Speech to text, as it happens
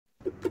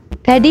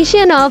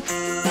Addition of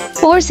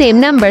 4 same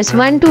numbers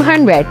 1 to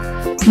 100.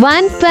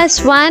 1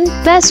 plus 1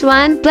 plus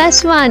 1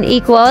 plus 1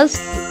 equals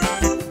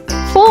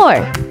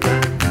 4.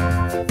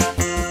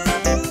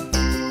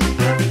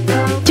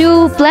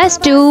 2 plus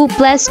 2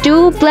 plus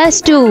 2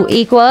 plus 2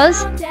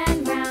 equals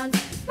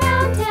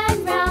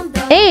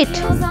 8.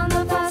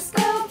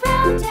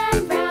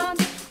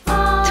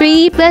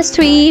 3 plus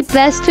 3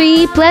 plus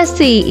 3 plus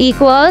 3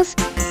 equals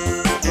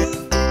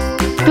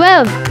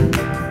 12.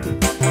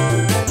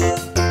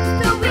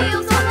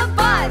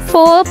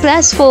 4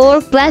 plus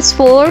 4 plus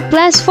 4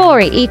 plus 4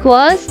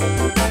 equals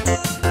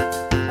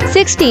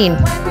 16.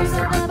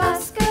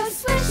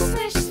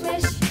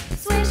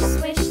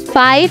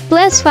 5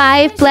 plus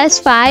 5 plus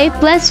 5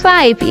 plus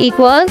 5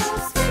 equals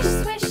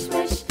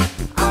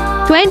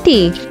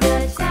 20.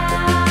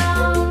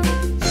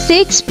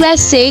 6 plus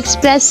 6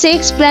 plus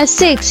 6 plus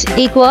 6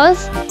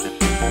 equals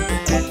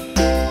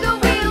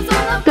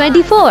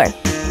 24.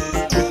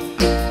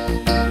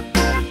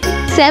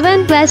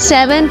 7 plus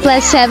 7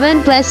 plus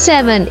 7 plus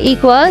 7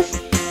 equals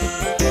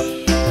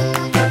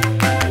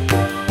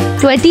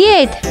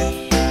 28.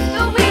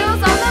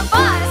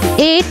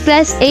 8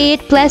 plus 8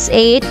 plus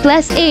 8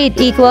 plus 8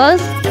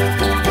 equals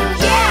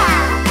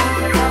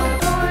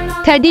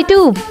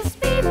 32.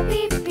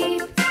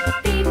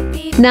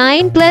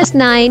 9 plus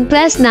 9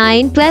 plus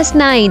 9 plus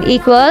 9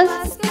 equals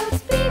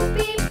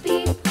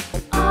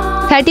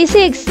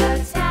 36.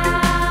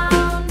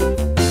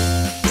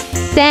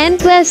 10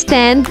 plus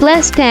 10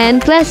 plus 10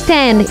 plus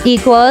 10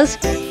 equals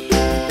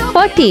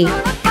 40.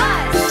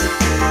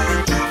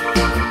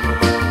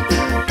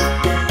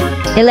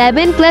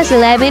 11 plus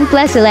 11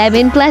 plus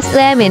 11 plus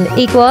 11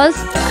 equals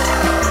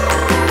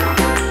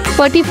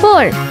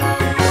 44.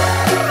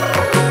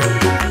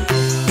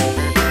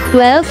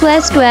 12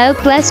 plus 12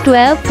 plus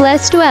 12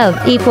 plus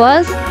 12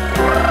 equals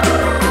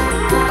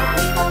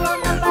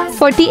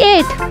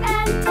 48.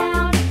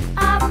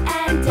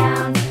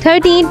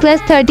 13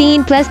 plus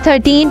 13 plus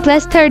 13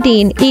 plus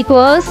 13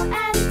 equals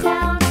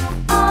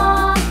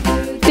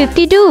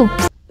 52.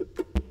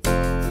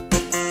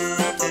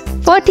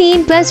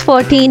 14 plus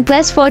 14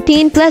 plus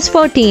 14 plus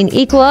 14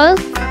 equals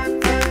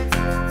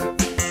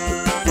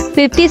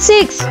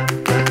 56.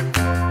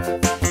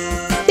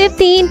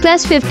 15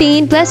 plus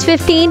 15 plus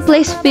 15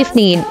 plus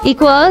 15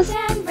 equals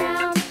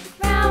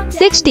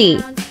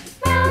 60.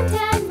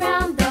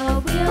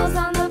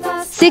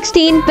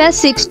 16 plus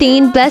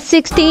 16 plus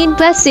 16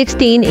 plus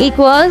 16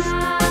 equals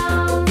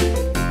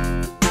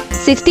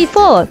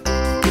 64.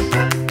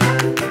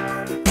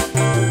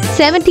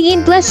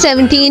 17 plus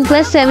 17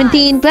 plus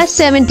 17 plus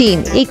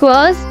 17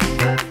 equals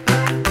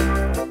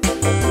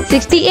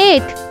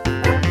 68.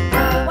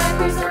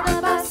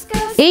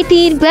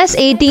 18 plus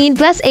 18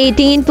 plus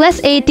 18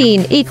 plus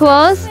 18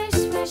 equals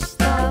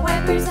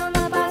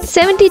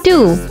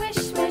 72.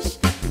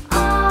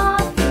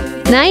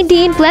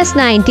 19 plus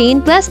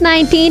 19 plus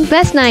 19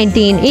 plus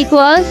 19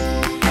 equals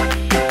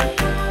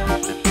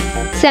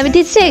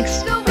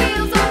 76.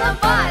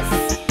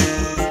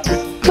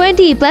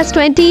 20 plus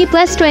 20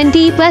 plus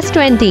 20 plus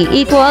 20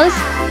 equals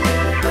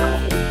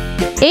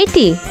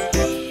 80.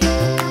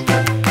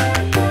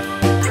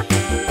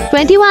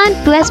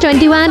 21 plus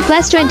 21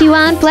 plus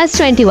 21 plus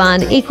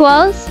 21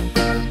 equals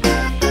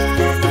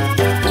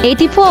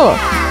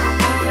 84.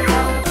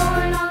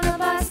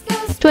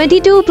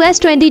 22 plus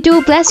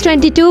 22 plus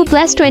 22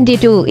 plus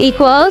 22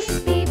 equals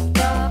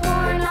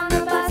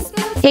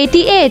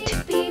 88.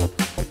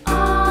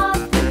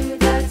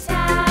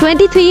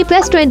 23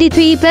 plus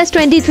 23 plus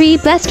 23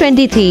 plus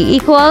 23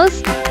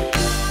 equals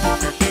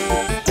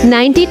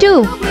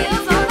 92.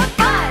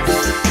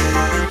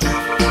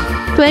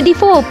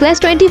 24 plus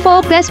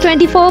 24 plus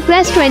 24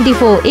 plus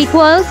 24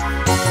 equals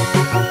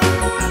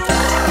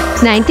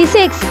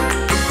 96.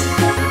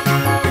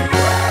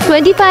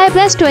 25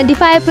 plus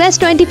 25 plus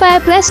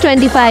 25 plus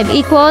 25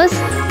 equals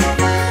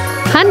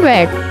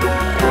 100.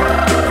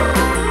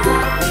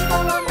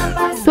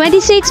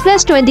 26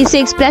 plus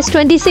 26 plus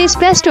 26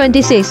 plus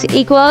 26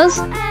 equals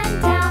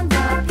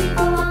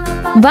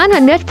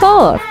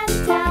 104.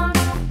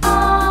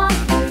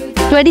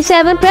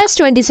 27 plus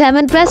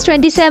 27 plus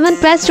 27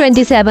 plus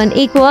 27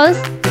 equals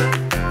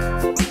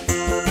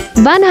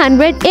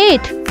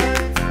 108.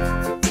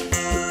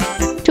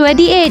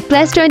 28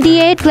 plus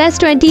 28 plus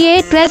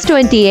 28 plus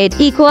 28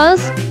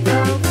 equals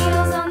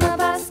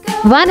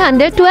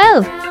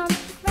 112.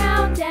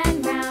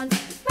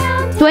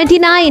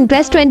 29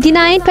 plus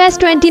 29 plus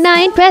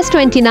 29 plus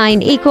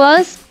 29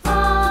 equals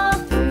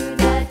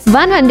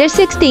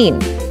 116.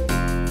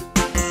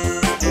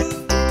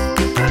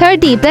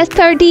 30 plus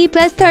 30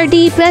 plus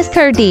 30 plus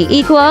 30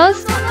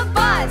 equals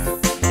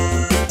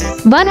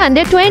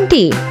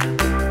 120.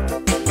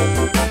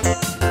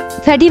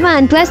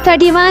 31 plus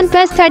 31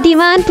 plus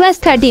 31 plus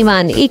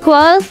 31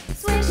 equals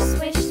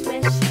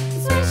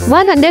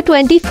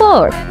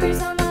 124.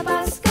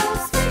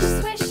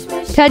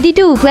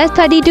 32 plus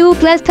 32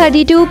 plus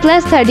 32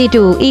 plus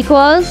 32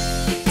 equals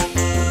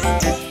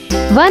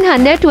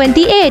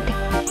 128.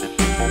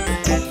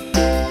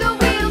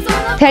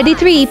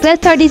 33 plus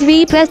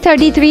 33 plus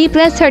 33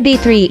 plus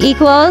 33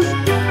 equals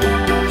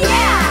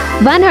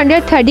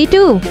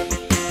 132.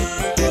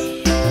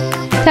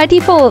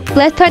 34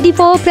 plus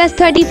 34 plus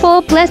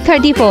 34 plus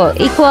 34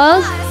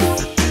 equals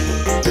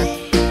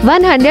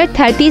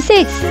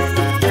 136.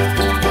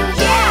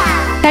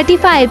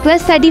 35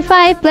 plus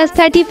 35 plus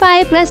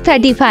 35 plus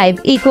 35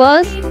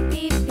 equals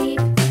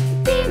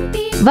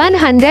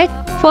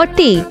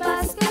 140.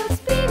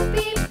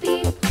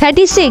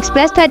 36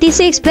 plus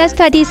 36 plus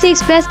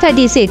 36 plus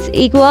 36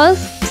 equals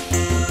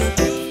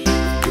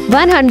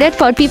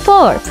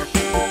 144.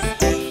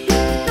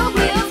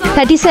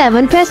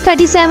 37 plus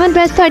 37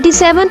 plus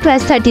 37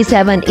 plus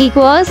 37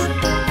 equals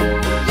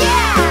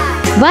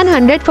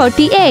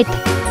 148.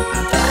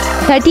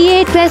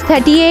 38 plus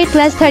 38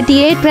 plus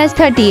 38 plus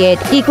 38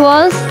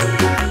 equals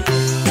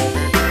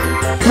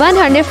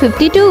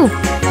 152.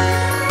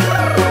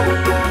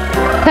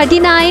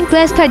 39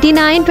 plus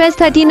 39 plus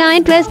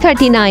 39 plus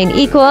 39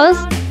 equals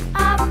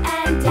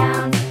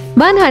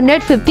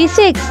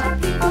 156.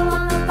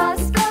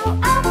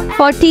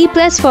 40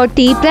 plus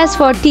 40 plus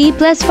 40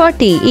 plus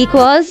 40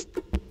 equals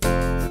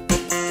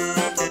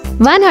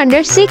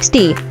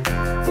 160.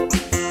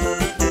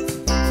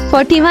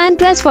 41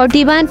 plus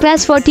 41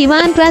 plus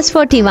 41 plus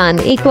 41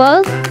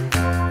 equals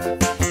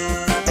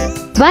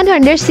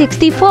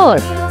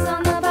 164.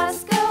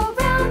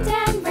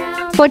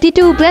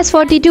 42 plus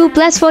 42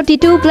 plus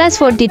 42 plus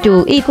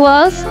 42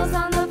 equals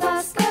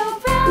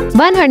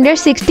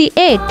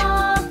 168.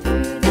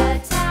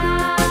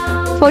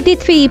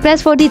 43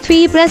 plus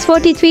 43 plus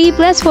 43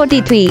 plus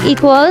 43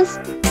 equals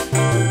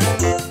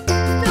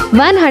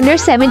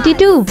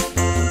 172.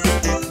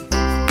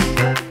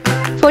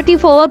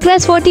 44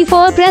 plus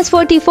 44 plus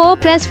 44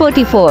 plus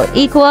 44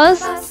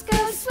 equals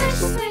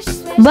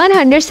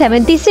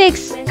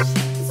 176.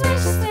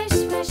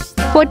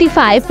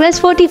 45 plus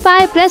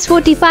 45 plus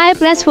 45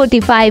 plus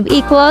 45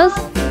 equals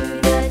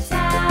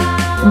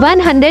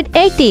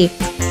 180.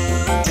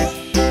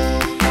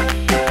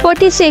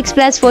 46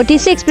 plus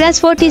 46 plus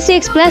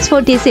 46 plus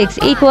 46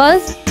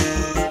 equals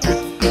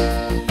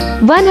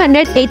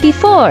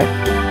 184.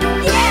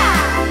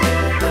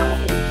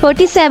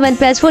 47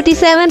 plus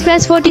 47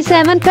 plus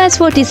 47 plus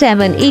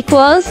 47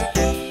 equals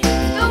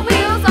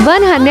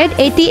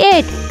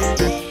 188.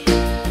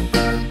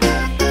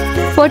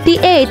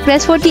 48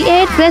 plus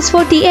 48 plus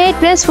 48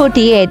 plus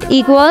 48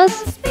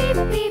 equals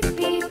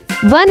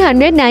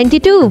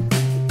 192.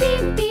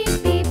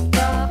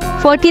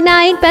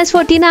 49 plus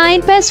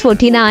 49 plus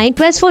 49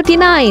 plus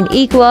 49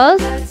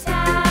 equals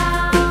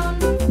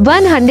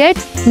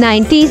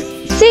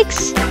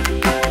 196.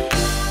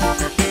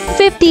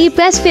 50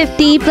 plus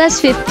 50 plus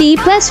 50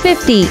 plus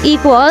 50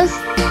 equals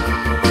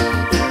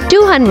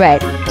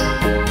 200.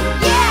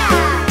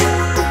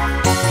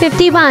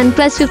 51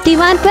 plus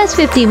 51 plus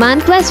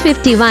 51 plus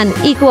 51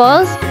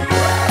 equals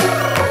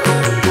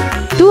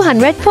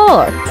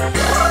 204.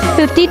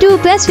 52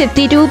 plus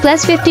 52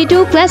 plus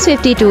 52 plus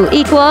 52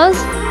 equals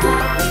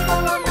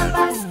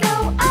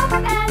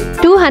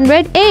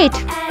 208.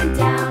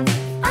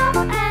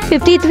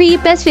 53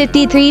 plus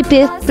 53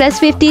 plus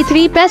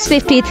 53 plus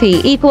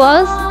 53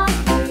 equals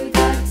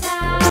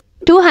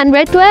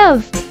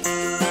 212.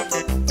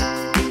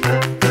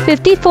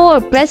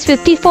 54 plus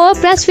 54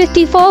 plus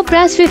 54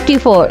 plus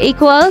 54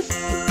 equals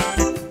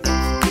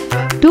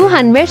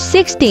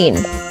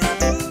 216.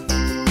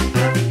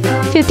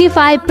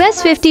 55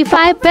 plus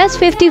 55 plus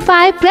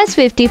 55 plus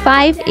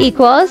 55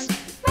 equals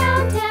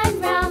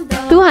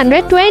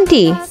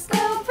 220.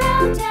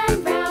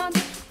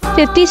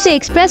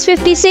 56 plus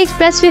 56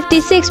 plus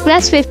 56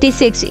 plus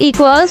 56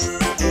 equals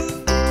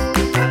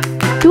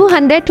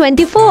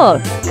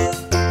 224.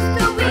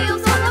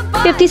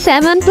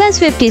 57 plus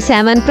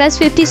 57 plus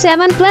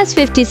 57 plus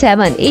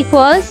 57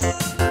 equals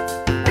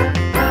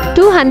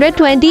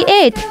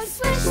 228.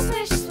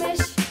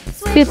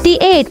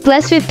 58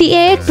 plus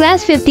 58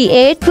 plus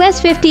 58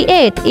 plus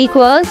 58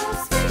 equals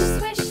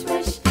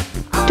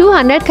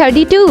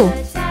 232.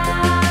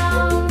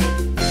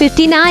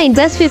 59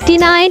 plus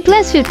 59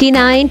 plus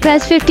 59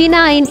 plus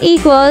 59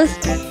 equals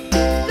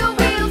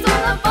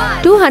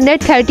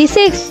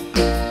 236.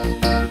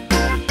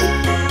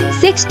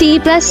 60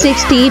 plus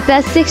 60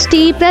 plus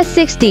 60 plus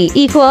 60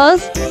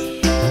 equals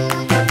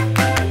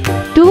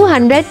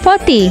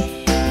 240.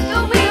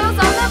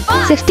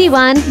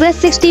 61 plus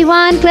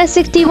 61 plus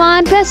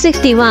 61 plus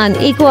 61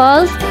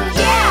 equals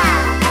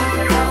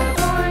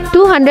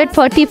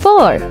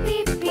 244.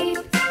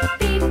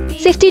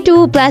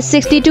 62 plus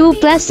 62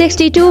 plus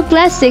 62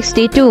 plus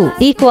 62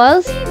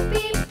 equals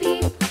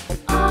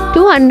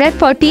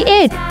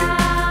 248.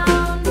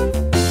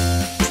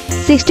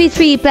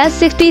 63 plus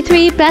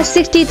 63 plus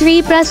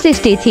 63 plus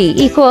 63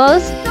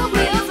 equals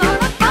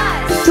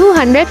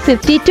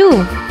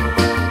 252.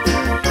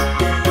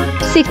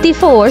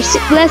 64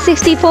 plus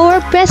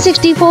 64 plus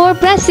 64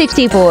 plus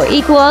 64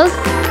 equals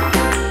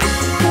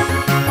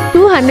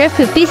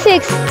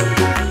 256.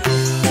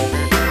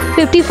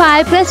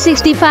 55 plus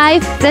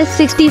 65 plus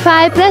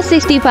 65 plus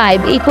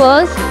 65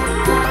 equals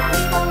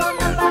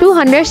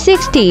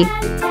 260.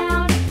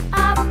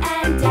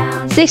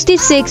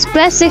 66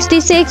 plus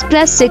 66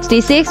 plus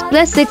 66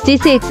 plus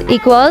 66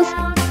 equals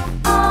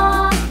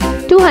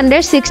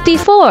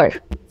 264.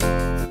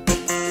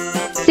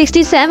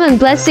 67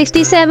 plus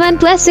 67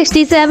 plus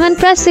 67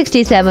 plus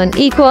 67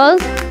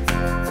 equals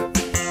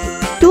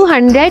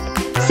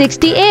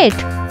 268.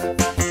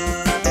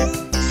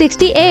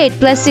 68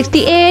 plus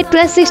 68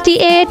 plus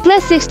 68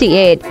 plus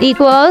 68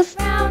 equals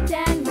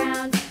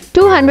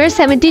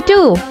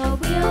 272.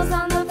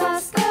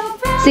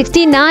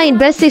 69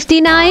 plus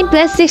 69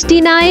 plus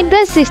 69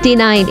 plus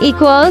 69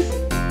 equals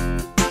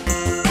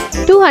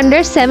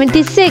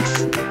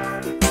 276.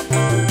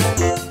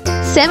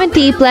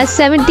 70 plus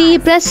 70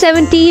 plus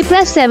 70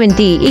 plus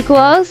 70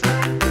 equals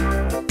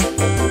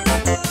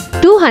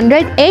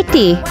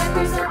 280.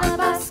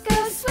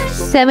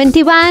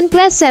 71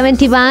 plus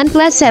 71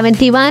 plus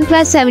 71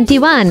 plus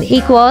 71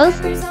 equals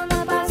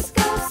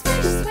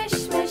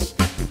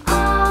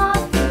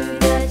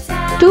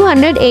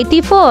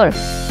 284.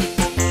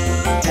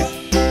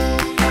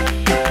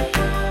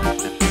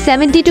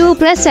 72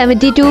 plus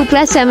 72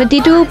 plus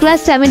 72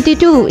 plus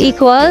 72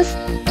 equals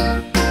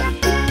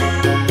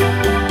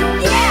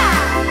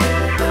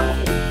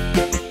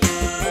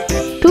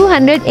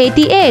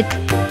 288.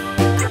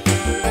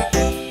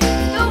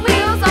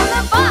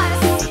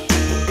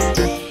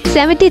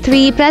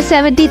 73 plus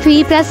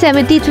 73 plus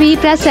 73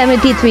 plus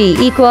 73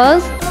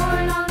 equals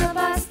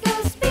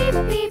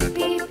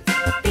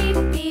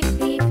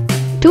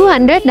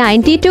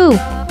 292.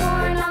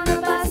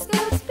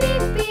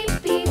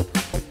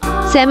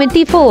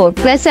 74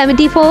 plus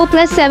 74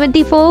 plus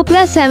 74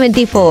 plus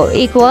 74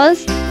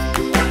 equals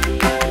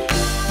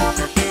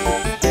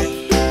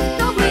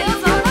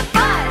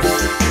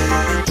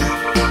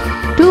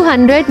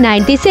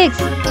 296.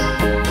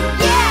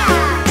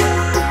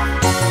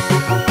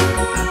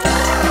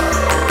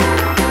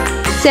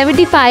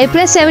 75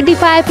 plus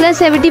 75 plus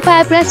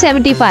 75 plus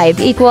 75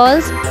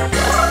 equals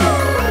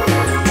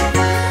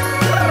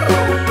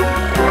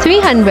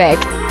 300.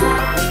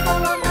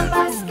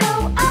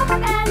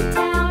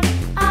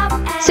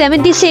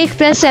 76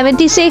 plus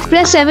 76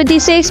 plus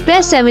 76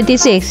 plus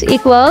 76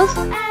 equals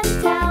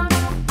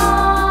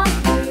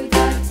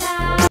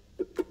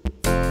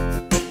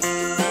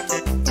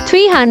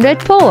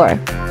 304.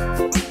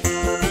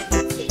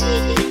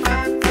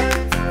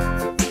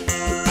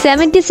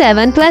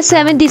 77 plus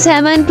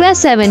 77 plus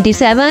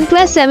 77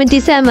 plus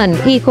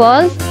 77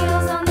 equals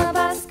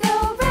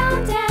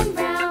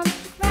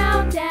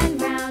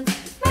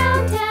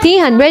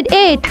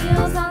 308.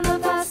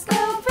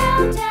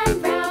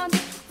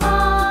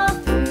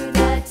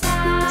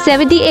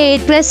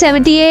 78 plus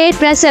 78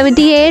 plus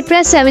 78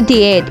 plus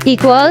 78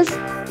 equals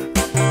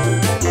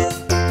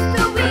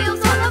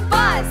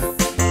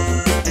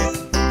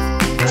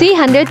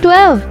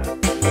 312.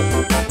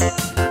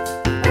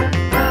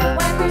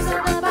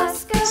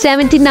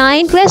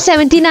 79 plus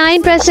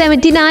 79 plus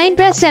 79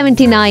 plus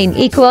 79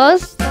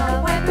 equals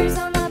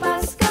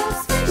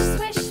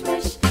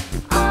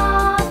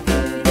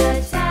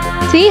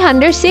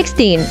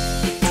 316.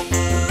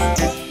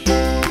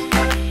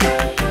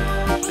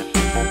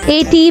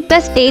 80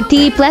 plus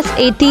 80 plus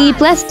 80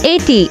 plus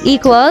 80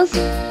 equals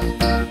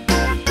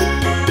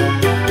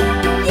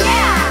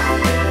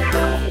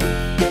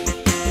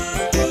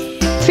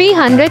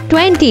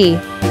 320.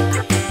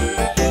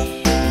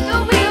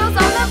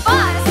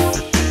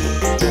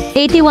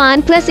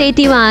 81 plus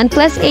 81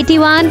 plus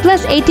 81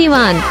 plus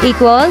 81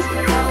 equals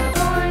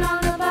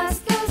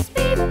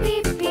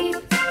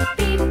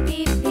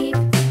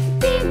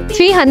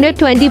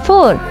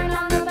 324.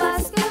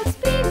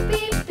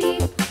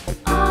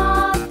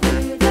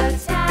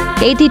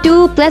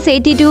 82 plus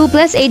 82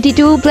 plus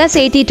 82 plus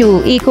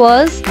 82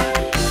 equals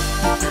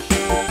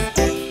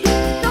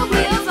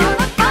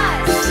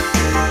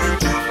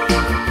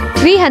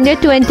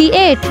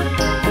 328.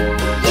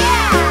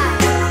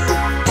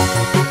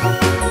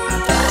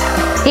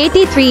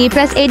 83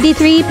 plus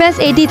 83 plus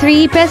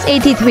 83 plus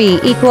 83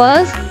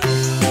 equals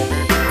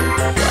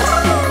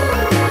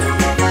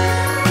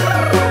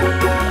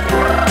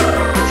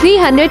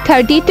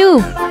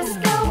 332.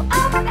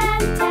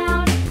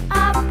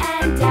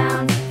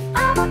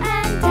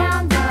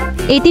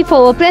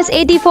 84 plus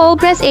 84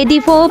 plus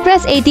 84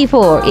 plus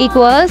 84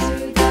 equals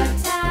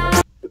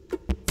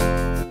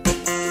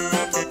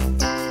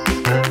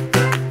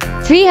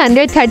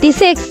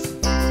 336.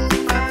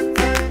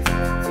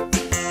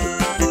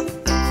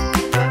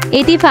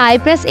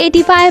 85 plus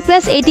 85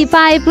 plus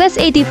 85 plus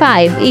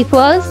 85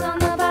 equals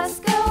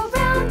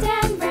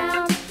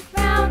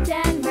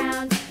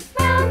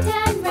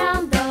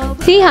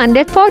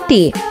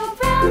 340.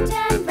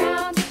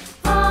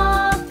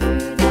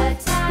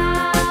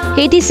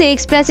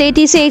 86 plus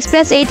 86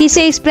 plus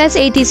 86 plus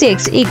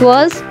 86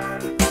 equals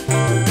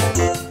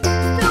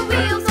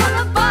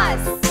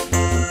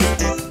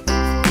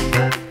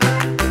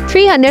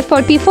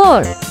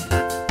 344.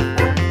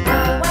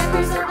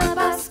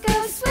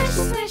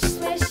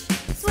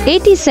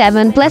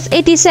 87 plus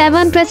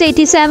 87 plus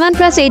 87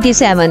 plus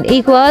 87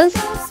 equals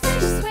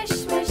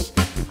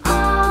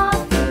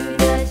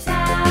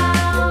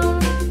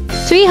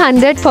 345.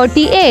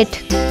 348.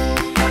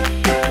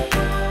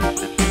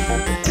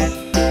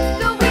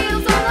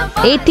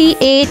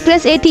 88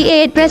 plus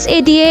 88 plus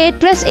 88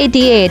 plus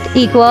 88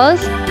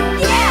 equals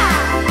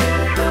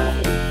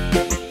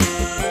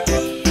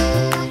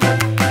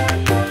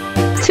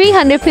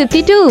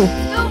 352.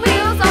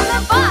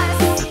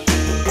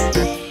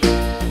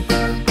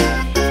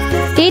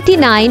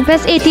 89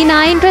 plus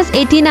 89 plus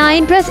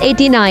 89 plus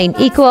 89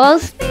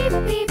 equals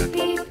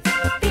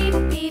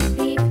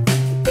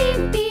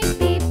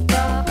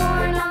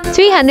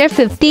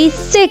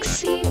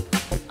 356.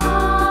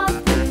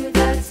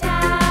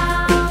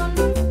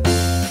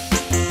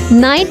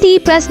 90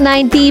 plus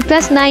 90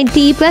 plus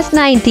 90 plus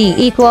 90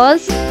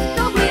 equals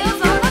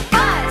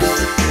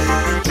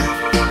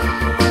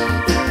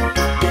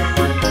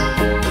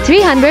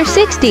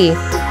 360.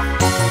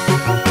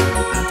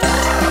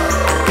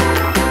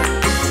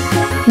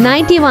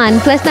 91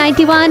 plus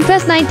 91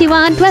 plus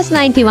 91 plus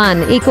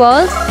 91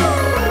 equals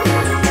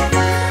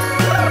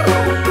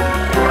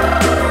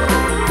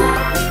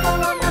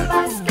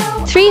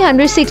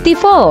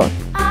 364.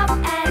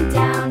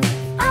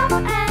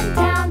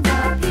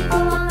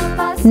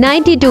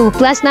 92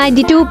 plus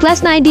 92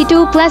 plus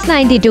 92 plus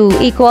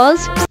 92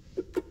 equals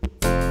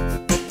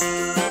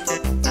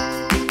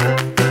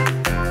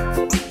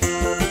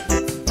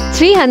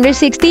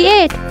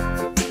 368.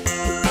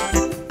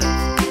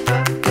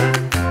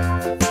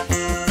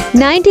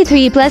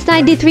 93 plus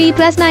 93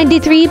 plus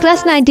 93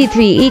 plus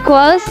 93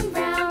 equals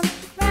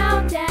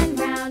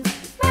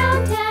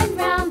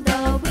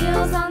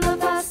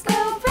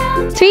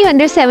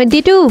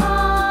 372.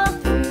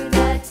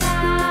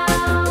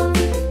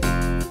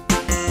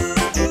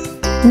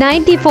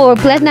 94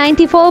 plus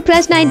 94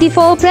 plus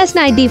 94 plus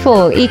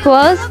 94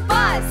 equals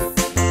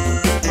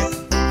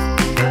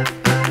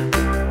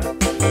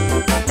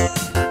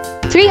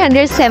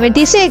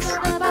 376.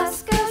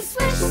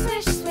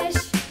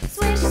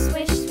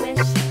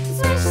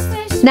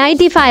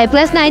 95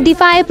 plus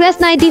 95 plus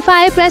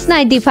 95 plus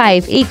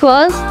 95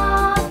 equals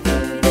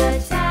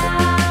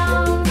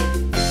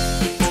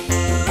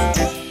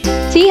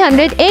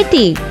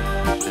 380.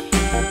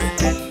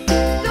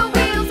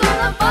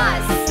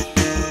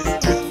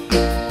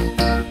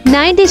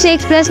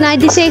 96 plus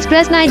 96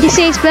 plus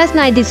 96 plus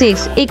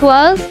 96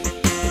 equals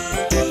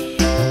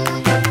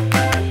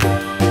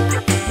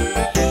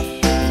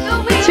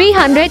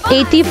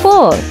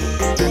 384.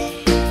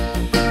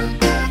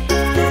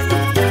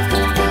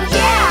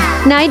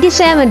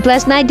 97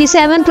 plus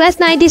 97 plus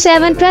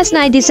 97 plus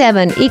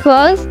 97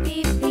 equals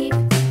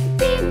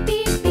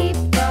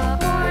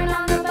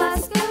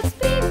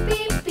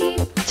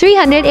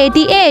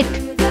 388.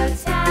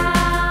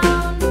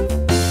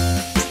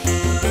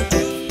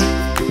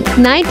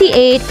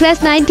 98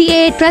 plus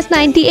 98 plus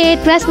 98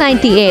 plus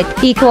 98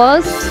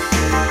 equals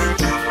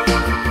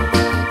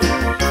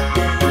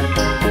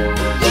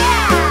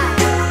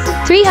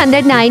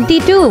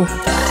 392.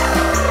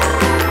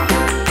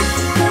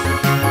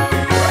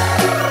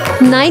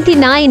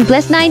 99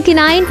 plus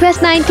 99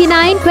 plus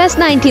 99 plus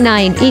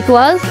 99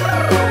 equals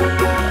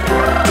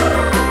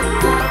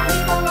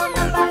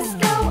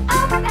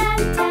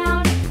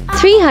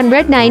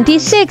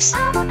 396.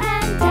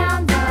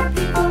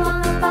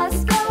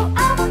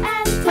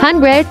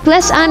 100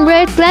 plus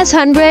 100 plus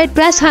 100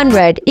 plus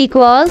 100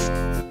 equals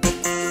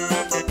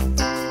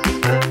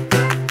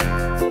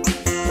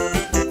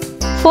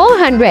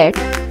 400.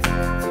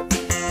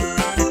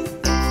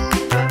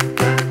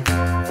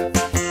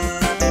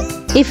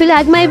 If you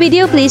like my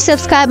video, please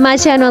subscribe my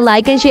channel,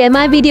 like and share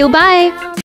my video. Bye.